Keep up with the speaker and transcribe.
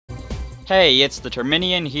Hey, it's the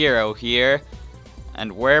Terminian Hero here,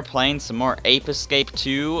 and we're playing some more Ape Escape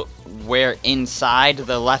 2. We're inside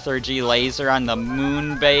the lethargy laser on the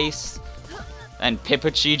moon base, and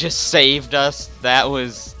Pipachi just saved us. That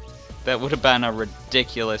would have been a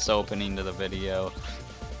ridiculous opening to the video.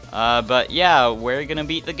 But yeah, we're gonna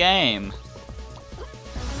beat the game.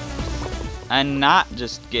 And not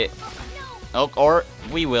just get... Oh, or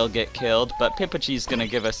we will get killed, but Pipachi's gonna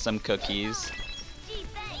give us some cookies.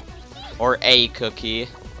 Or a cookie.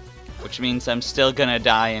 Which means I'm still gonna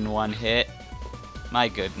die in one hit. My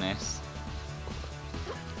goodness.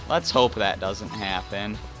 Let's hope that doesn't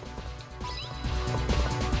happen.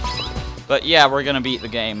 But yeah, we're gonna beat the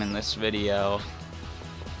game in this video.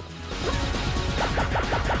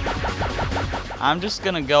 I'm just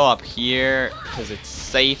gonna go up here, because it's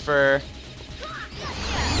safer.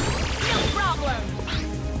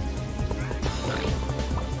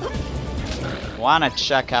 Wanna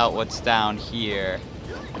check out what's down here.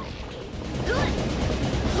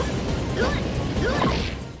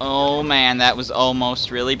 Oh man, that was almost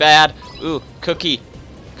really bad. Ooh, cookie.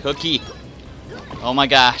 Cookie. Oh my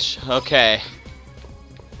gosh, okay.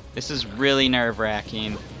 This is really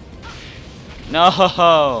nerve-wracking.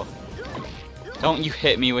 No! Don't you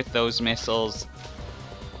hit me with those missiles.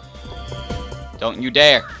 Don't you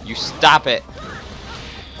dare. You stop it.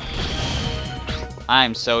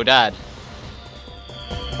 I'm so dead.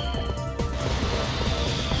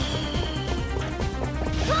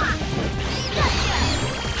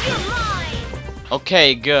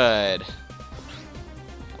 Okay, good.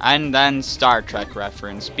 And then Star Trek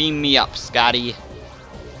reference. Beam me up, Scotty.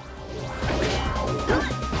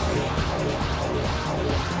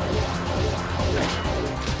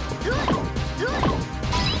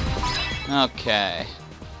 Okay.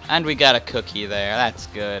 And we got a cookie there. That's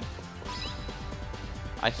good.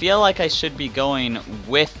 I feel like I should be going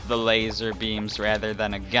with the laser beams rather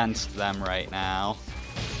than against them right now.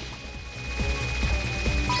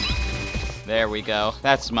 There we go.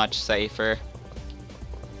 That's much safer.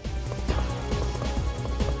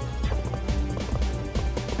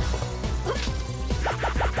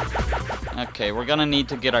 Okay, we're gonna need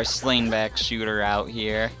to get our slingback shooter out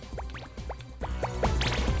here.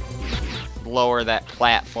 Lower that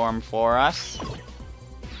platform for us.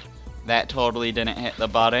 That totally didn't hit the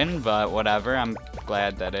button, but whatever. I'm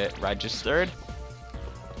glad that it registered.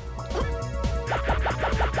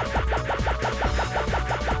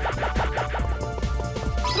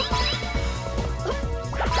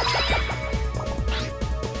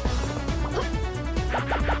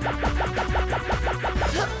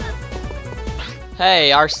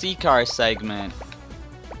 Hey, our C-car segment.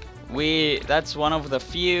 That's one of the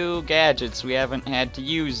few gadgets we haven't had to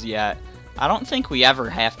use yet. I don't think we ever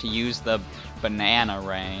have to use the banana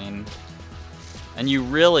rain. And you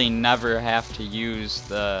really never have to use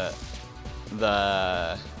the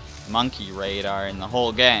monkey radar in the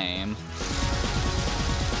whole game.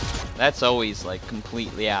 That's always like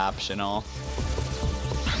completely optional.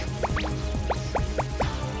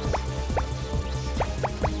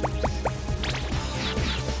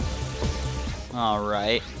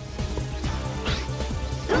 Alright.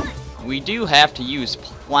 We do have to use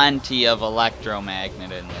plenty of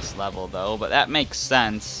electromagnet in this level though, but that makes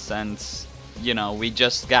sense since, you know, we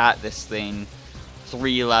just got this thing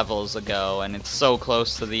 3 levels ago and it's so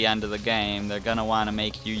close to the end of the game, they're gonna want to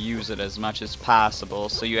make you use it as much as possible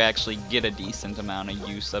so you actually get a decent amount of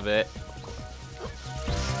use of it.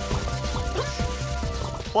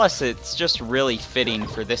 Plus, it's just really fitting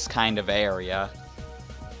for this kind of area.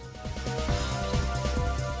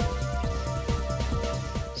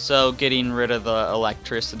 So getting rid of the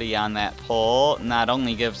electricity on that pole not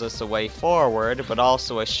only gives us a way forward, but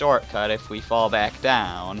also a shortcut if we fall back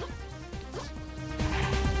down.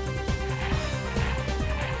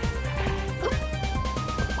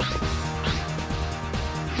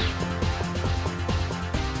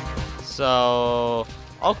 So,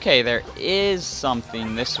 okay, there is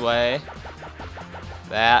something this way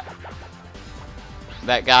that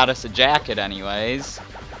got us a jacket anyways.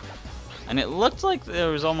 And it looked like there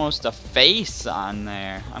was almost a face on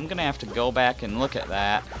there. I'm gonna have to go back and look at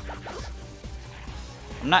that.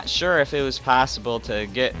 I'm not sure if it was possible to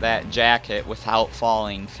get that jacket without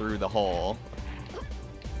falling through the hole.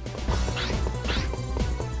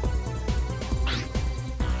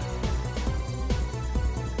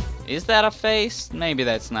 Is that a face? Maybe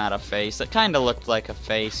that's not a face. It kinda looked like a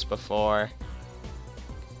face before.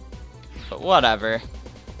 But whatever.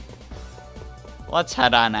 Let's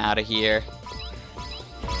head on out of here.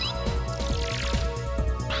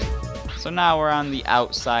 So now we're on the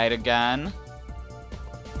outside again.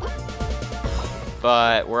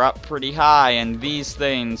 but we're up pretty high, and these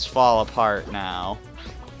things fall apart now.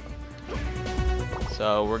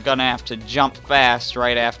 So we're gonna have to jump fast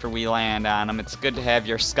right after we land on them. It's good to have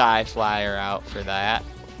your sky flyer out for that,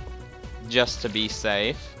 just to be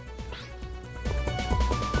safe.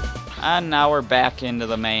 And now we're back into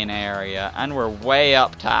the main area, and we're way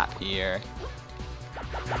up top here.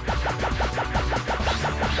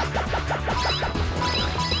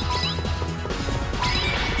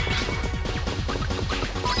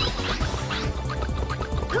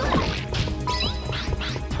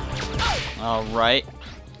 Alright.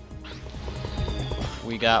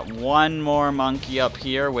 We got one more monkey up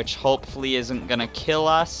here, which hopefully isn't gonna kill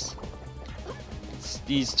us.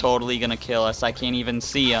 He's totally gonna kill us. I can't even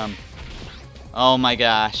see him. Oh my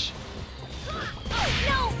gosh.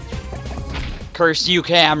 No. Curse you,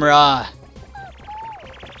 camera!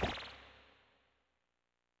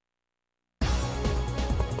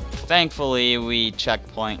 Thankfully, we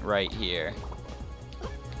checkpoint right here.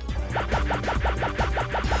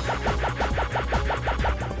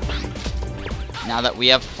 Now that we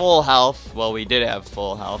have full health, well, we did have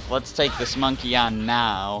full health, let's take this monkey on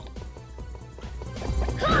now.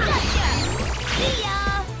 See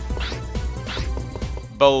ya.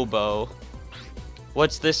 Bobo.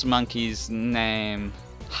 What's this monkey's name?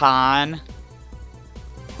 Han?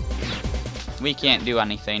 We can't do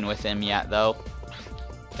anything with him yet, though.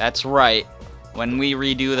 That's right. When we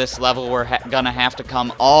redo this level, we're gonna have to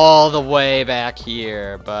come all the way back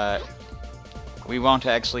here, but we won't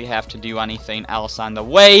actually have to do anything else on the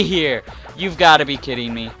way here. You've got to be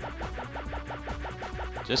kidding me.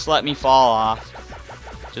 Just let me fall off.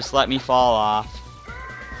 Just let me fall off.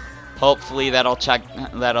 Hopefully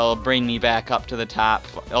that'll bring me back up to the top.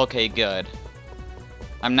 Okay, good.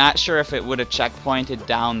 I'm not sure if it would have checkpointed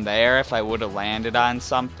down there if I would have landed on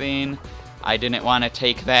something. I didn't want to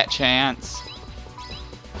take that chance.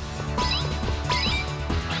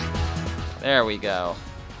 There we go.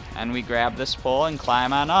 And we grab this pole and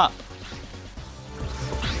climb on up.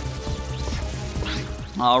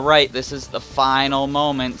 Alright, this is the final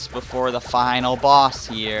moments before the final boss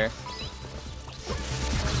here.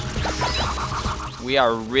 We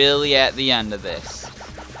are really at the end of this.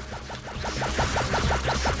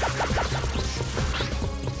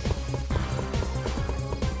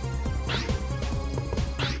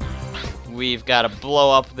 We've got to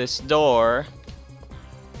blow up this door,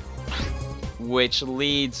 which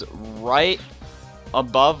leads right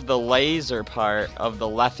above the laser part of the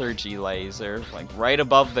lethargy laser, like right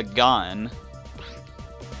above the gun.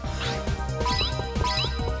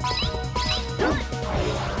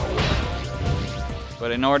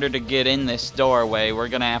 But in order to get in this doorway, we're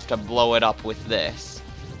gonna have to blow it up with this.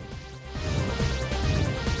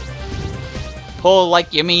 Pull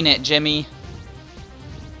like you mean it, Jimmy.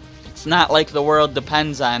 It's not like the world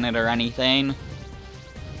depends on it or anything.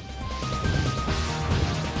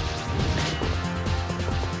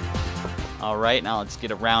 Alright, now let's get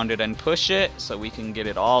around it and push it so we can get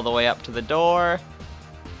it all the way up to the door.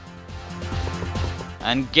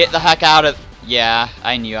 And get the heck out of... Yeah,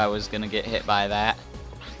 I knew I was gonna get hit by that.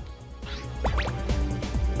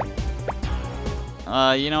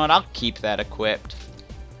 You know what? I'll keep that equipped.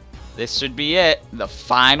 This should be it. The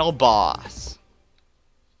final boss.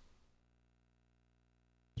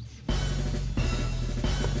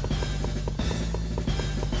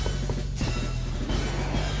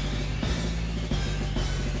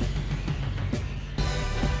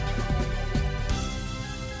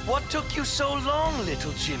 What took you so long,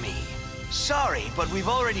 little Jimmy? Sorry, but we've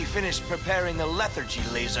already finished preparing the lethargy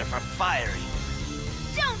laser for firing.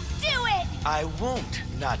 Don't do it! I won't,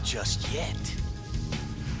 not just yet.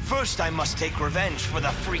 First, I must take revenge for the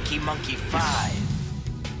Freaky Monkey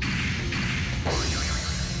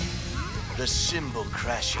 5. The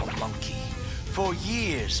cymbal-crashing monkey, for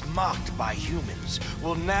years mocked by humans,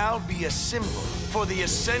 will now be a symbol for the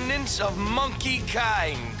ascendance of monkey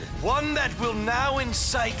kind. One that will now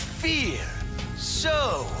incite fear.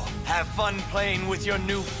 So, have fun playing with your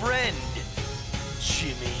new friend,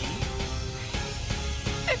 Jimmy.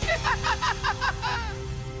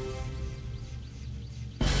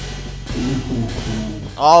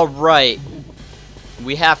 Alright.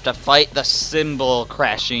 We have to fight the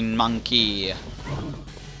cymbal-crashing monkey.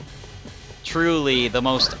 Truly the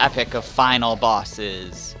most epic of final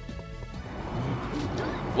bosses.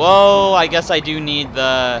 Whoa, I guess I do need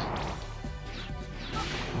the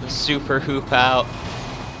super hoop out.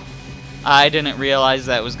 I didn't realize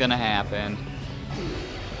that was gonna happen.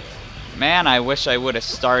 Man, I wish I would have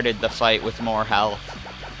started the fight with more health.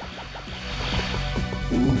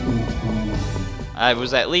 I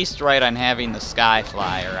was at least right on having the sky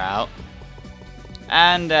flyer out.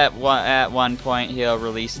 And at one point he'll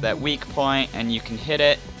release that weak point and you can hit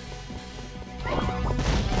it.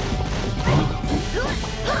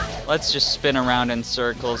 Let's just spin around in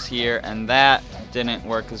circles here, and that didn't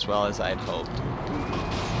work as well as I'd hoped.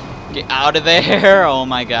 Get out of there! Oh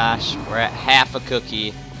my gosh, we're at half a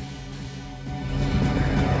cookie.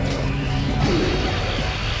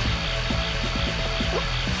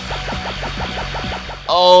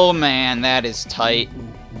 Oh man, that is tight.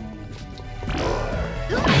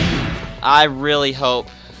 I really hope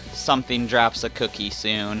something drops a cookie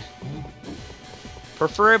soon.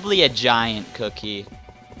 Preferably a giant cookie,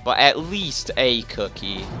 but at least a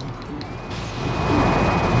cookie.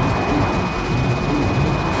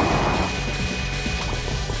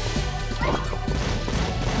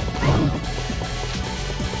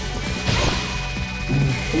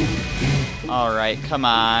 Alright, come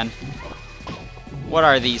on. What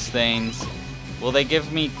are these things? Will they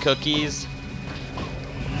give me cookies?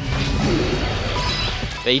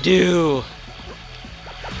 They do!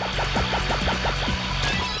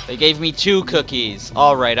 They gave me 2 cookies.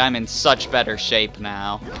 Alright, I'm in such better shape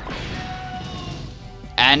now.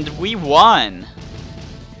 And we won!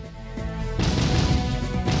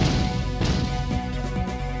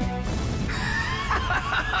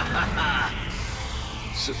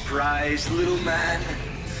 Surprised, little man?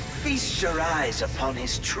 Feast your eyes upon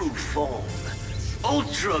his true form.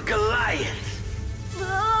 Ultra-Goliath!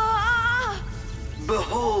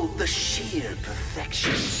 Behold the sheer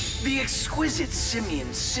perfection, the exquisite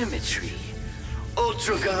simian symmetry.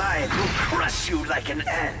 Ultra-Goliath will crush you like an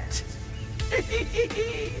ant.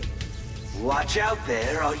 Watch out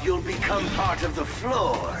there, or you'll become part of the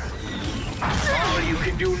floor. All you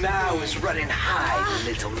can do now is run and hide,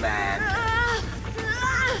 little man.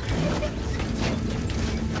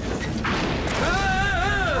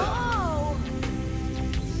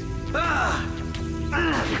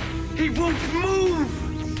 He won't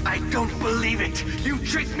move! I don't believe it! You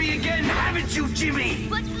tricked me again, haven't you, Jimmy?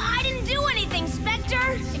 But I didn't do anything,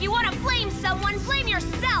 Specter! If you want to blame someone, blame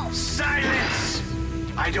yourself! Silence!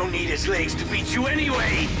 I don't need his legs to beat you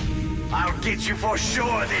anyway! I'll get you for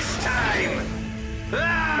sure this time!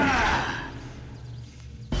 Ah!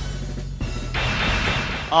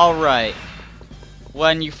 Alright.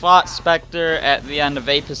 When you fought Specter at the end of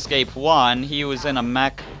Ape Escape 1, he was in a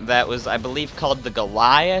mech that was, I believe, called the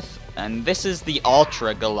Goliath, and this is the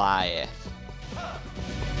Ultra-Goliath.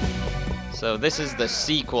 So this is the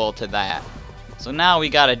sequel to that. So now we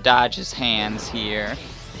gotta dodge his hands here.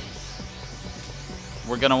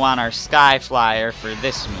 We're gonna want our Sky Flyer for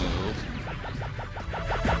this move.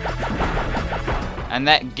 And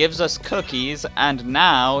that gives us cookies, and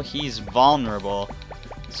now he's vulnerable.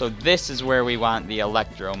 So this is where we want the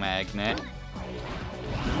electromagnet.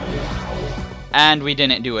 And we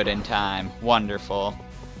didn't do it in time. Wonderful.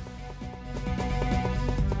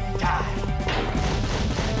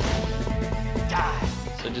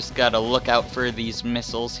 So just gotta look out for these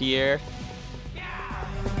missiles here.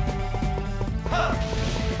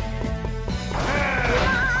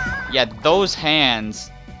 Yeah, those hands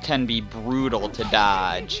can be brutal to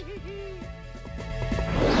dodge.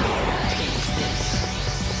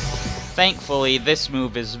 Thankfully, this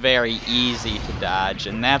move is very easy to dodge,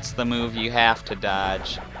 and that's the move you have to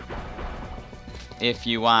dodge if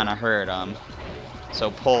you want to hurt him.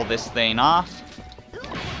 So pull this thing off,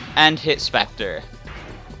 and hit Specter.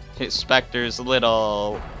 Hit Specter's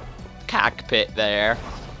little cockpit there.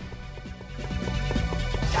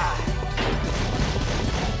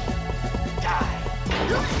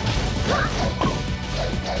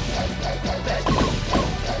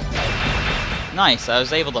 Nice, I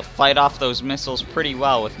was able to fight off those missiles pretty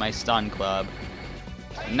well with my stun club.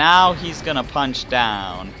 Now he's gonna punch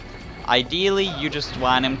down. Ideally, you just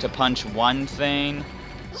want him to punch one thing.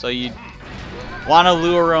 So you want to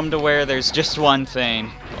lure him to where there's just one thing.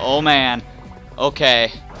 Oh man.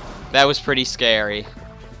 Okay. That was pretty scary.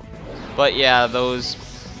 But yeah, those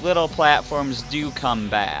little platforms do come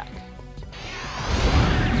back.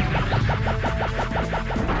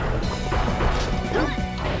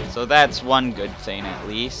 So that's one good thing, at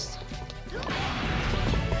least. Not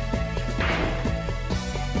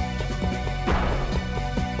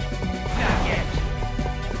yet.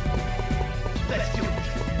 Let's do it.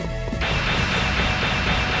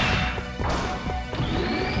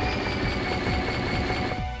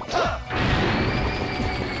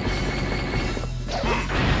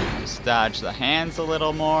 Just dodge the hands a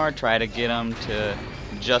little more. Try to get them to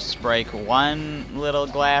just break one little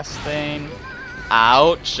glass thing.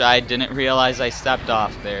 Ouch, I didn't realize I stepped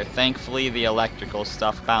off there. Thankfully, the electrical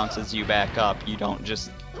stuff bounces you back up. You don't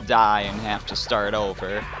just die and have to start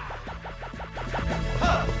over.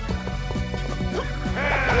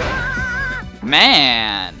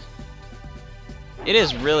 Man! It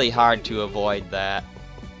is really hard to avoid that.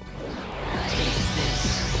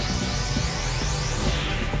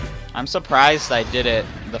 I'm surprised I did it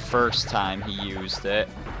the first time he used it.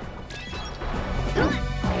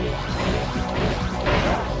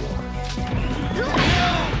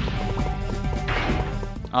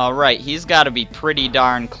 Alright, he's got to be pretty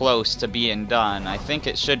darn close to being done. I think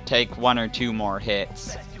it should take 1 or 2 more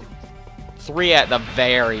hits. 3 at the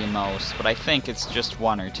very most, but I think it's just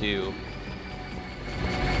 1 or 2.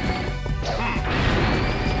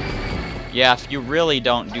 Yeah, if you really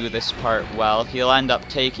don't do this part well, he'll end up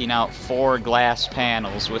taking out 4 glass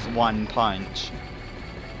panels with 1 punch.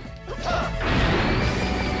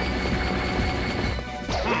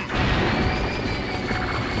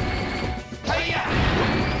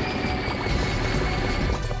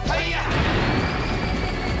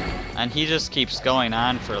 And he just keeps going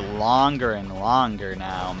on for longer and longer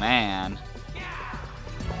now, man.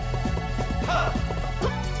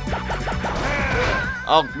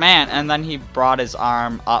 Oh man, and then he brought his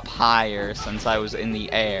arm up higher since I was in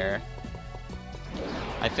the air.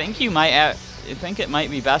 I think it might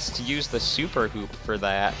be best to use the super hoop for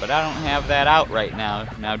that, but I don't have that out right now.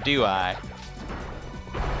 Now do I?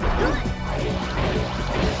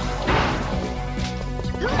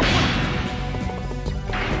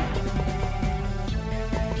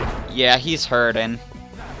 Yeah, he's hurting.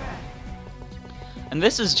 And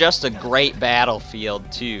this is just a great battlefield,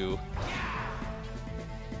 too.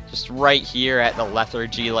 Just right here at the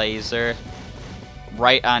lethargy laser.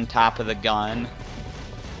 Right on top of the gun.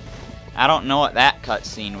 I don't know what that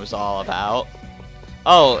cutscene was all about.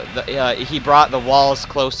 Oh, he brought the walls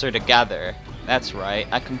closer together. That's right.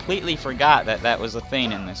 I completely forgot that that was a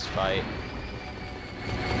thing in this fight.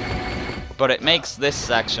 But it makes this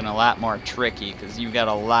section a lot more tricky, because you've got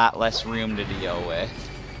a lot less room to deal with.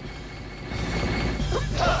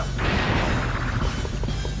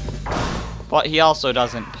 But he also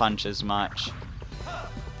doesn't punch as much.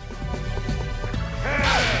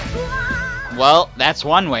 Well, that's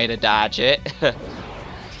one way to dodge it.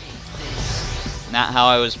 Not how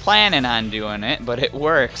I was planning on doing it, but it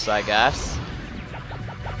works, I guess.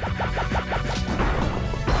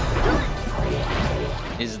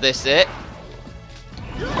 Is this it?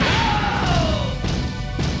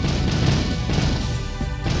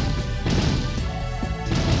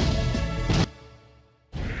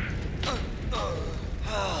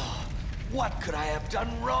 What could I have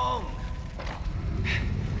done wrong?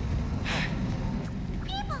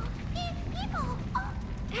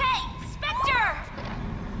 Hey, Specter!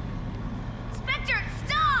 Specter,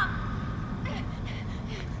 stop!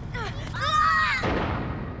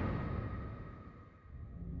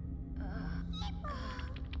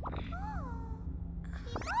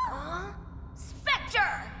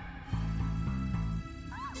 Specter!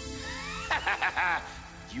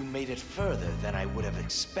 You made it further than I would have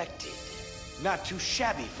expected. Not too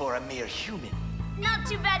shabby for a mere human. Not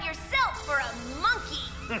too bad yourself for a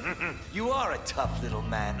monkey. You are a tough little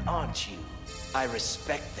man, aren't you? I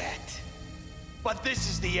respect that. But this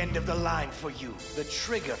is the end of the line for you. The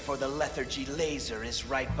trigger for the lethargy laser is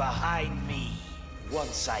right behind me.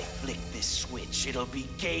 Once I flick this switch, it'll be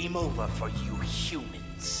game over for you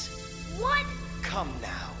humans. What? Come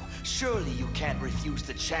now. Surely you can't refuse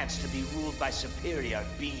the chance to be ruled by superior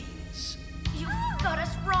beings. You got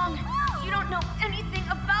us wrong. You don't know anything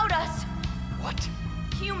about us. What?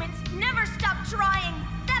 Humans never stop trying.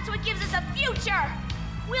 That's what gives us a future.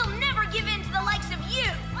 We'll never give in to the likes of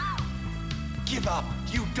you. Give up.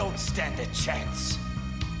 You don't stand a chance.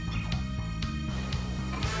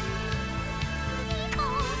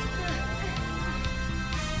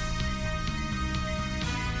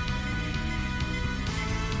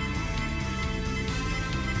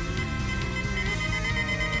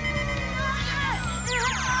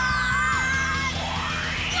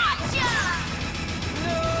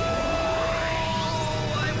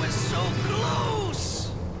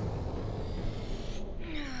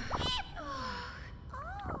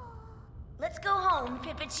 Let's go home.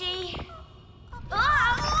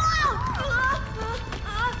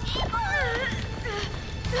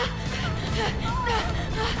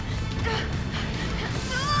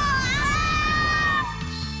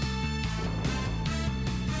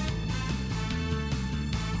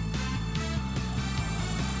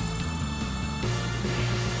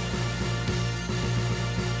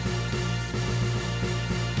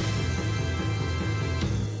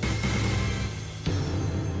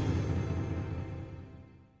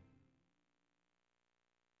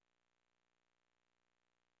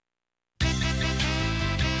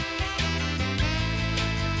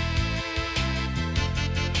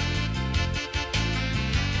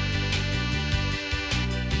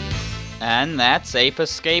 And that's Ape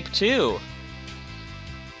Escape 2.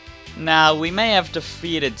 Now, we may have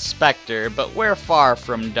defeated Specter, but we're far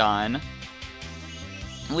from done.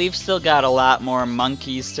 We've still got a lot more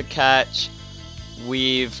monkeys to catch.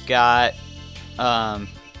 We've got a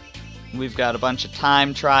bunch of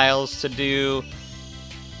time trials to do.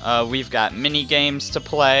 We've got mini games to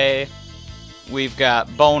play. We've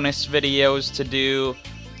got bonus videos to do.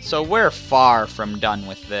 So we're far from done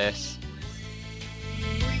with this.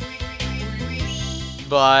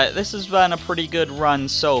 But this has been a pretty good run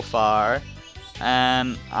so far,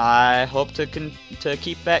 and I hope to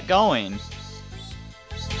keep that going.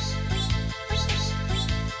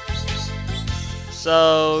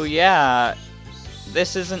 So yeah,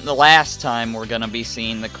 this isn't the last time we're gonna be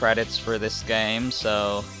seeing the credits for this game,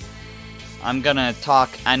 so I'm gonna talk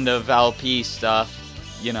end of LP stuff,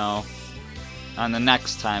 you know, on the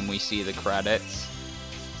next time we see the credits.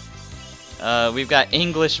 We've got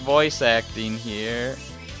English voice acting here.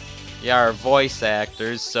 Yeah, our voice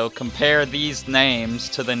actors, so compare these names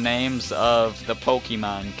to the names of the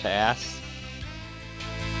Pokemon cast.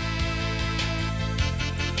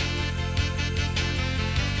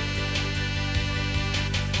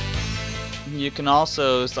 You can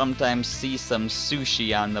also sometimes see some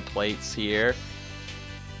sushi on the plates here.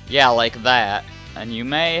 Yeah, like that. And you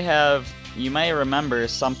may remember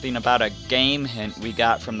something about a game hint we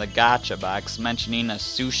got from the gacha box mentioning a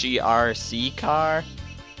sushi RC car.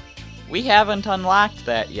 We haven't unlocked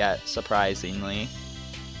that yet, surprisingly.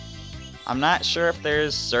 I'm not sure if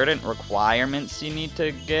there's certain requirements you need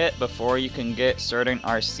to get before you can get certain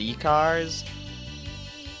RC cars.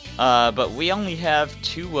 But we only have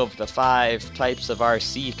 2 of the 5 types of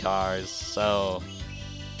RC cars, so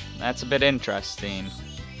that's a bit interesting.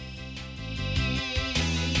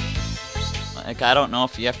 Like, I don't know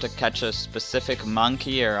if you have to catch a specific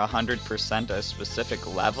monkey or 100% a specific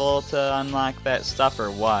level to unlock that stuff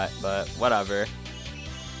or what, but whatever.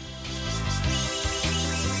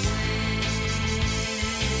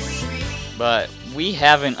 But we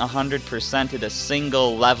haven't 100%ed a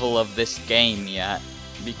single level of this game yet,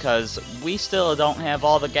 because we still don't have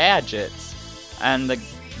all the gadgets. And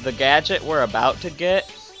the gadget we're about to get,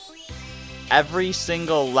 every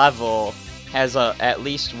single level has at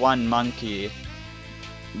least one monkey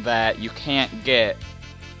that you can't get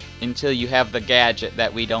until you have the gadget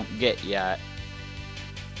that we don't get yet.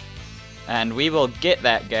 And we will get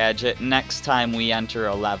that gadget next time we enter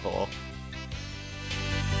a level.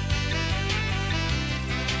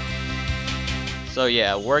 So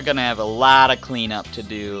yeah, we're gonna have a lot of cleanup to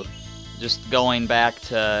do, just going back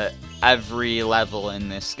to every level in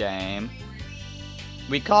this game.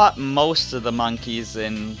 We caught most of the monkeys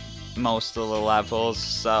in most of the levels,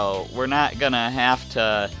 so we're not gonna have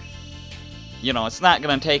to, you know, it's not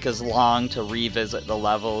gonna take as long to revisit the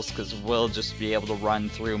levels, because we'll just be able to run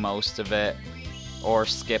through most of it, or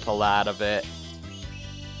skip a lot of it.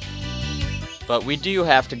 But we do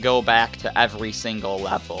have to go back to every single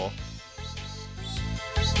level.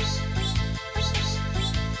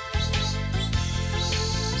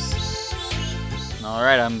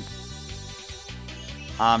 Alright,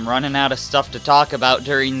 I'm running out of stuff to talk about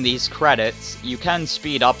during these credits. You can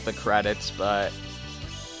speed up the credits, but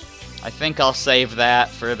I think I'll save that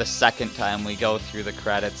for the second time we go through the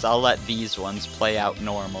credits. I'll let these ones play out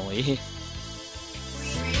normally.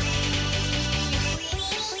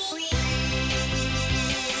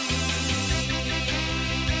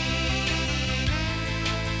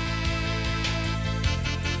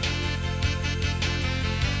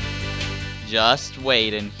 Just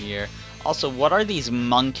waiting here. Also, what are these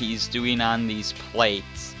monkeys doing on these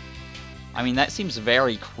plates? I mean, that seems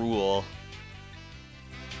very cruel.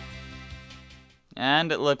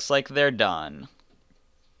 And it looks like they're done.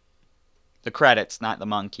 The credits, not the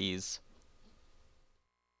monkeys.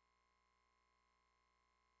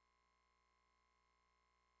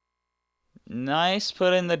 Nice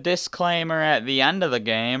putting the disclaimer at the end of the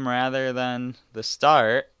game rather than the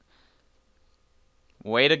start.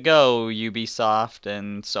 Way to go, Ubisoft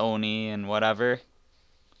and Sony and whatever.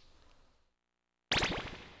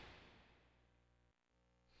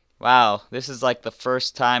 Wow, this is like the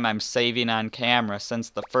first time I'm saving on camera since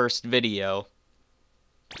the first video.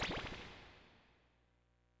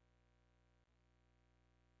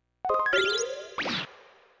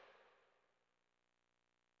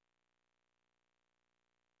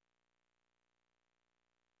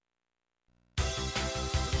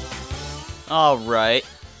 Alright,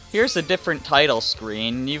 here's a different title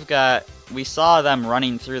screen. We saw them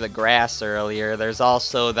running through the grass earlier. There's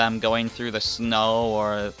also them going through the snow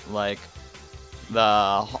or like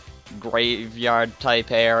the graveyard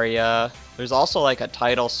type area. There's also like a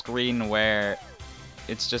title screen where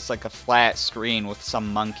it's just like a flat screen with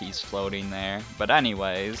some monkeys floating there. But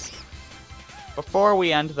anyways, before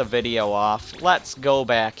we end the video off, let's go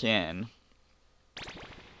back in.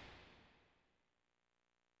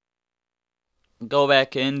 Go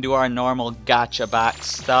back in, do our normal gacha box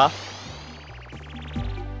stuff.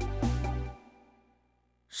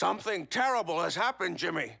 Something terrible has happened,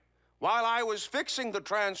 Jimmy. While I was fixing the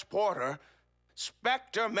transporter,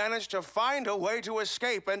 Specter managed to find a way to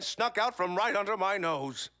escape and snuck out from right under my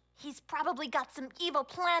nose. He's probably got some evil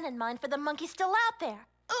plan in mind for the monkey still out there.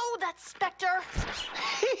 Oh, that's Specter.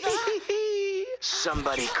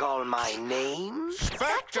 Somebody call my name?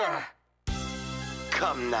 Specter!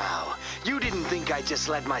 Come now. You didn't think I just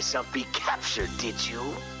let myself be captured, did you?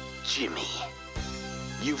 Jimmy,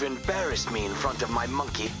 you've embarrassed me in front of my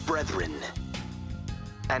monkey brethren.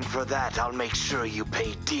 And for that, I'll make sure you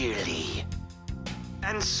pay dearly.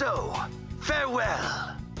 And so,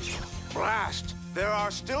 farewell. Blast! There are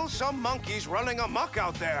still some monkeys running amok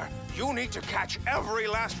out there. You need to catch every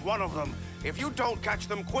last one of them. If you don't catch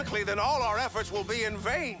them quickly, then all our efforts will be in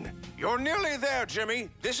vain. You're nearly there, Jimmy.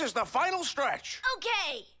 This is the final stretch.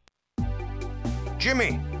 Okay.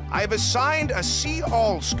 Jimmy, I've assigned a See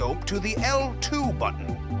All scope to the L2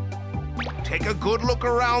 button. Take a good look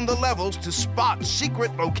around the levels to spot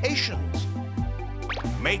secret locations.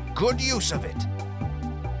 Make good use of it.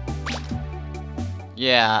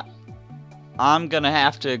 Yeah, I'm gonna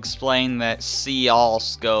have to explain that See All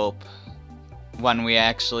scope when we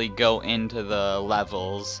actually go into the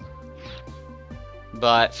levels.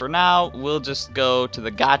 But for now, we'll just go to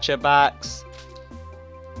the gacha box.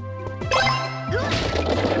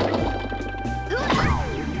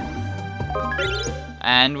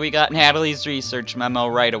 And we got Natalie's research memo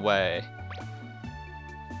right away.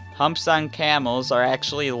 Humps on camels are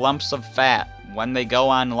actually lumps of fat. When they go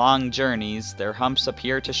on long journeys, their humps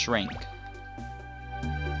appear to shrink.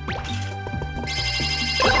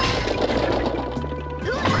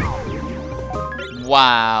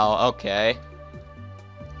 Wow, okay.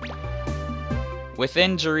 With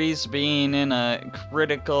injuries, being in a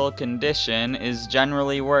critical condition is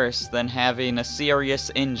generally worse than having a serious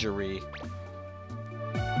injury.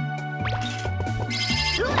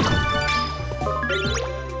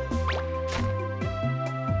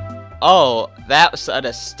 Oh, that's at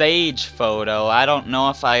a stage photo. I don't know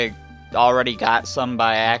if I already got some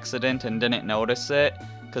by accident and didn't notice it,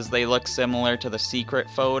 because they look similar to the secret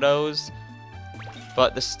photos.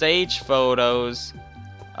 But the stage photos,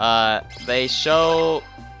 they show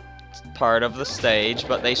part of the stage,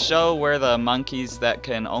 but they show where the monkeys that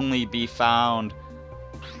can only be found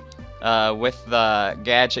with the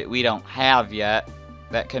gadget we don't have yet,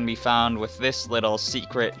 that can be found with this little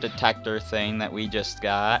secret detector thing that we just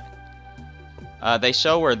got. They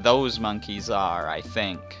show where those monkeys are, I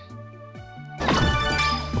think.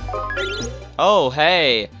 Oh,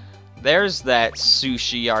 hey! There's that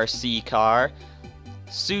Sushi RC car.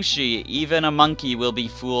 Sushi, even a monkey will be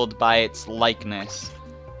fooled by its likeness.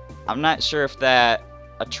 I'm not sure if that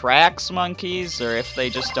attracts monkeys, or if they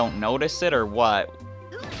just don't notice it, or what.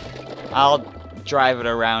 I'll drive it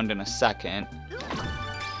around in a second.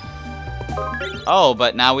 Oh,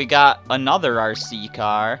 but now we got another RC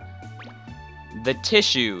car. The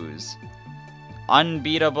Tissues.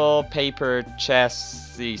 Unbeatable paper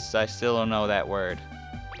chassis. I still don't know that word.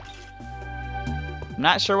 I'm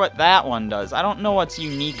not sure what that one does. I don't know what's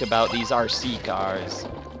unique about these RC cars.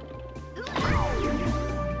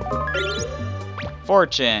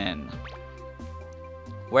 Fortune.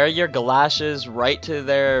 Wear your galoshes right to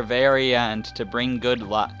their very end to bring good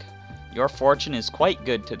luck. Your fortune is quite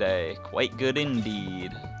good today. Quite good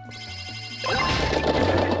indeed.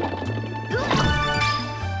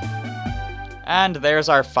 And there's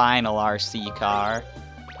our final RC car.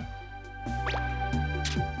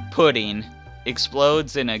 Pudding.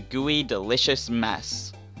 Explodes in a gooey, delicious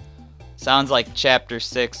mess. Sounds like Chapter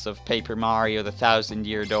 6 of Paper Mario: The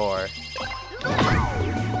Thousand-Year Door.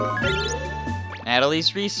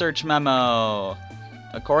 Natalie's research memo.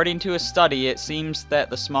 According to a study, it seems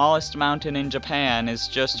that the smallest mountain in Japan is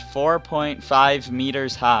just 4.5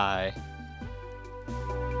 meters high.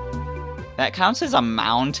 That counts as a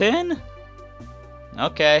mountain?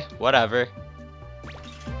 Okay, whatever.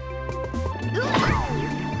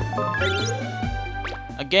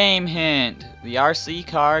 A game hint. The RC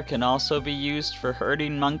car can also be used for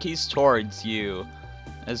herding monkeys towards you,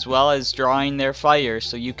 as well as drawing their fire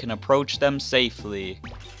so you can approach them safely.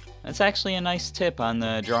 That's actually a nice tip on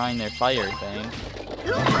the drawing their fire thing.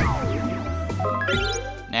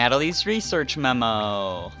 Natalie's research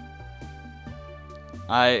memo.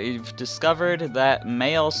 I've discovered that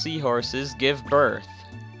male seahorses give birth.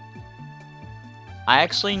 I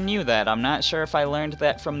actually knew that. I'm not sure if I learned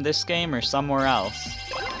that from this game or somewhere else.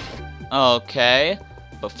 Okay,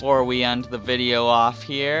 before we end the video off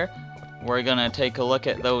here, we're gonna take a look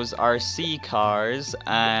at those RC cars,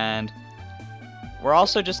 and we're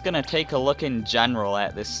also just gonna take a look in general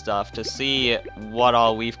at this stuff to see what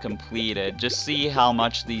all we've completed. Just see how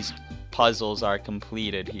much these puzzles are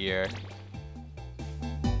completed here.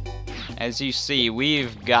 As you see,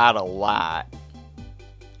 we've got a lot.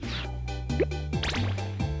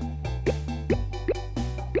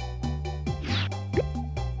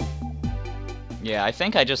 Yeah, I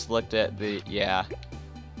think I just looked at the... yeah.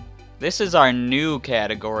 This is our new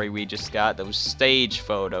category we just got, those stage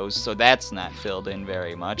photos, so that's not filled in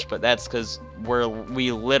very much, but that's because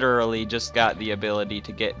we literally just got the ability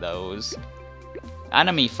to get those.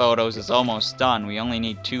 Enemy photos is almost done, we only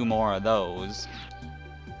need 2 more of those.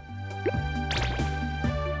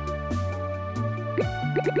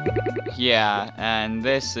 Yeah, and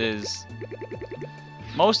this is...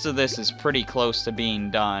 most of this is pretty close to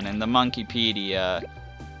being done, and the Monkeypedia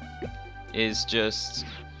is just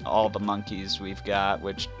all the monkeys we've got,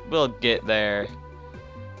 which we'll get there.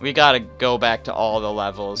 We gotta go back to all the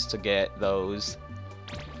levels to get those.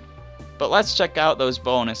 But let's check out those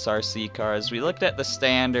bonus RC cars. We looked at the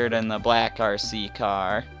standard and the black RC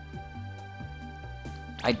car.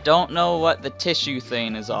 I don't know what the tissue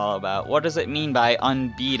thing is all about. What does it mean by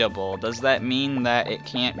unbeatable? Does that mean that it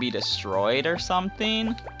can't be destroyed or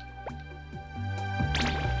something?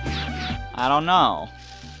 I don't know.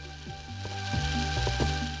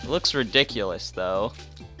 It looks ridiculous, though.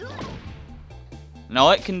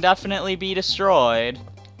 No, it can definitely be destroyed.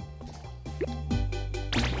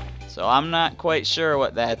 So I'm not quite sure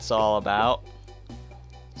what that's all about.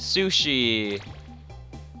 Sushi.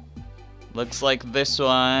 Looks like this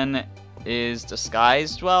one is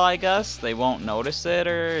disguised well, I guess. They won't notice it,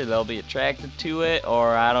 or they'll be attracted to it,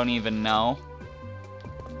 or I don't even know.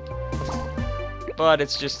 But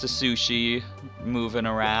it's just a sushi moving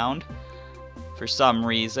around for some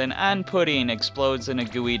reason, and pudding explodes in a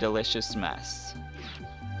gooey, delicious mess.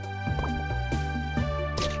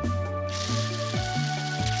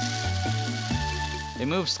 It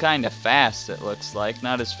moves kind of fast, it looks like.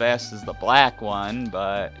 Not as fast as the black one,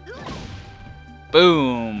 but...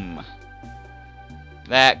 boom!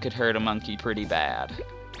 That could hurt a monkey pretty bad.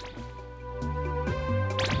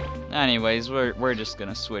 Anyways, we're just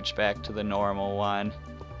gonna switch back to the normal one.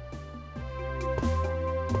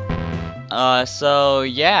 So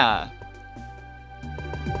yeah.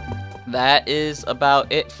 That is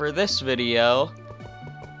about it for this video.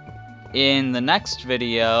 In the next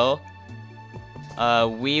video,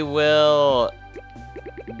 we will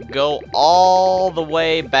go all the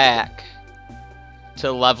way back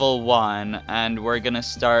to level 1, and we're gonna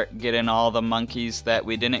start getting all the monkeys that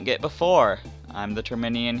we didn't get before. I'm the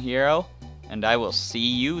Terminian Hero, and I will see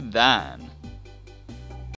you then.